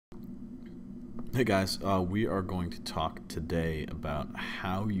Hey guys, we are going to talk today about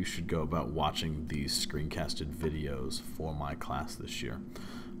how you should go about watching these screencasted videos for my class this year.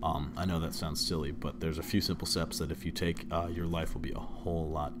 I know that sounds silly, but there's a few simple steps that if you take, your life will be a whole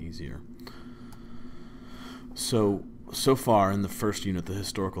lot easier. So far in the first unit, the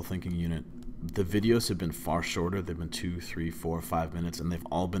historical thinking unit, the videos have been far shorter. They've been 2, 3, 4, 5 minutes, and they've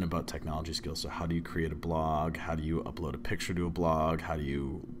all been about technology skills. So how do you create a blog? How do you upload a picture to a blog? How do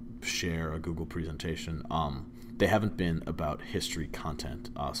you share a Google presentation? They haven't been about history content.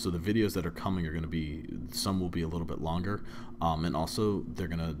 So the videos that are coming are going to be, some will be a little bit longer, and also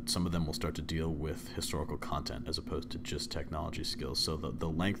some of them will start to deal with historical content as opposed to just technology skills. So the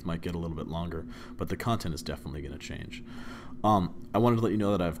length might get a little bit longer, but the content is definitely going to change. I wanted to let you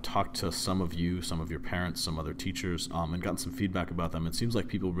know that I've talked to some of you, some of your parents, some other teachers, and gotten some feedback about them. It seems like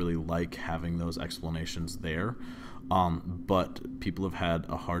people really like having those explanations there, but people have had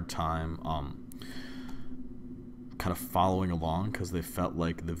a hard time kind of following along because they felt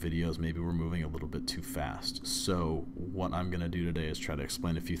like the videos maybe were moving a little bit too fast. So what I'm going to do today is try to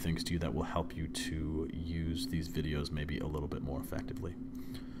explain a few things to you that will help you to use these videos maybe a little bit more effectively.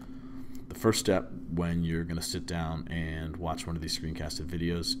 The first step when you're going to sit down and watch one of these screencasted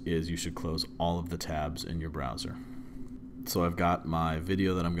videos is you should close all of the tabs in your browser. So I've got my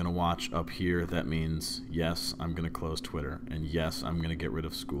video that I'm going to watch up here. That means yes, I'm going to close Twitter, and yes, I'm going to get rid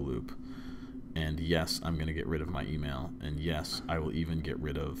of School Loop, and yes, I'm going to get rid of my email, and yes, I will even get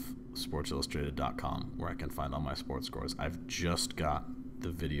rid of sportsillustrated.com where I can find all my sports scores. I've just got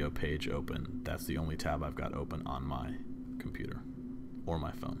the video page open. That's the only tab I've got open on my computer or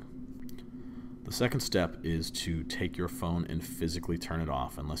my phone. The second step is to take your phone and physically turn it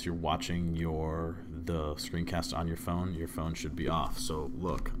off. Unless you're watching the screencast on your phone should be off. So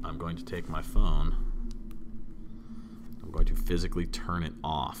look, I'm going to take my phone, I'm going to physically turn it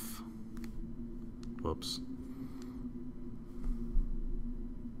off. Whoops.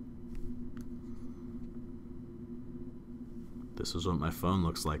 This is what my phone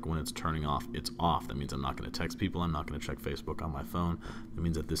looks like when it's turning off. It's off. That means I'm not going to text people. I'm not going to check Facebook on my phone. That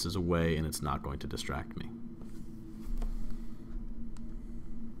means that this is away and it's not going to distract me.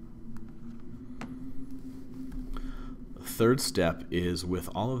 The third step is with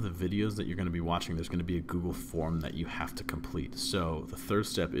all of the videos that you're going to be watching, there's going to be a Google form that you have to complete. So the third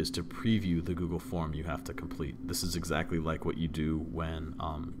step is to preview the Google form you have to complete. This is exactly like what you do when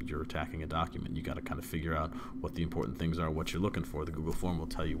you're attacking a document. You got to kind of figure out what the important things are, what you're looking for. The Google form will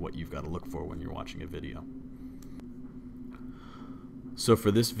tell you what you've got to look for when you're watching a video. So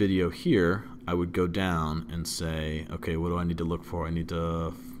for this video here, I would go down and say, okay, what do I need to look for? I need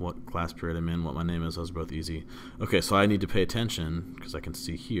to, what class period I'm in, what my name is. Those are both easy. Okay, so I need to pay attention, because I can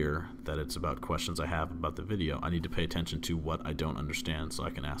see here that it's about questions I have about the video. I need to pay attention to what I don't understand so I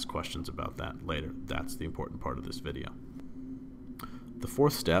can ask questions about that later. That's the important part of this video. The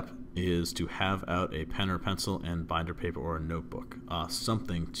fourth step is to have out a pen or pencil and binder paper or a notebook,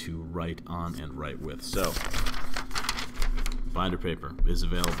 something to write on and write with. So binder paper is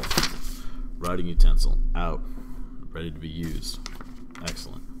available. Writing utensil out, ready to be used.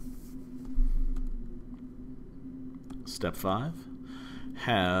 Excellent. Step 5,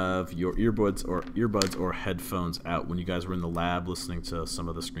 have your earbuds or headphones out. When you guys were in the lab listening to some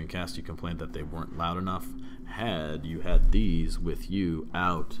of the screencasts, you complained that they weren't loud enough. Had you had these with you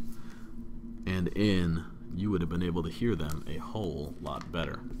out and in, you would have been able to hear them a whole lot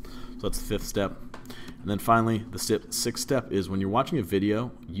better. So that's the fifth step. And then finally, the sixth step is when you're watching a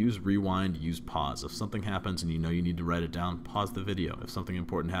video, use rewind, use pause. If something happens and you know you need to write it down, pause the video. If something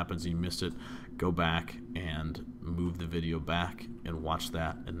important happens and you missed it, go back and move the video back and watch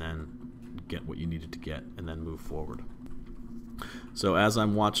that and then get what you needed to get and then move forward. So as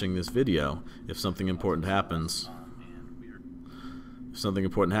I'm watching this video, if something important happens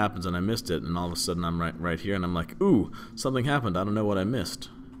and I missed it, and all of a sudden I'm right here and I'm like, ooh, something happened, I don't know what I missed.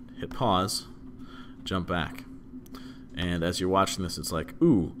 Hit pause, jump back. And as you're watching this, it's like,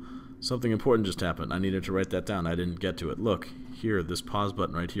 ooh, something important just happened. I needed to write that down. I didn't get to it. Look, here, this pause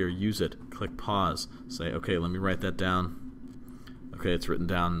button right here, use it. Click pause. Say, okay, let me write that down. Okay, it's written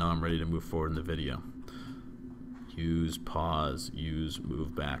down. Now I'm ready to move forward in the video. Use pause, use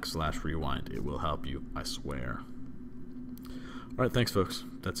move back / rewind. It will help you, I swear. All right, thanks, folks.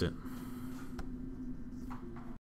 That's it.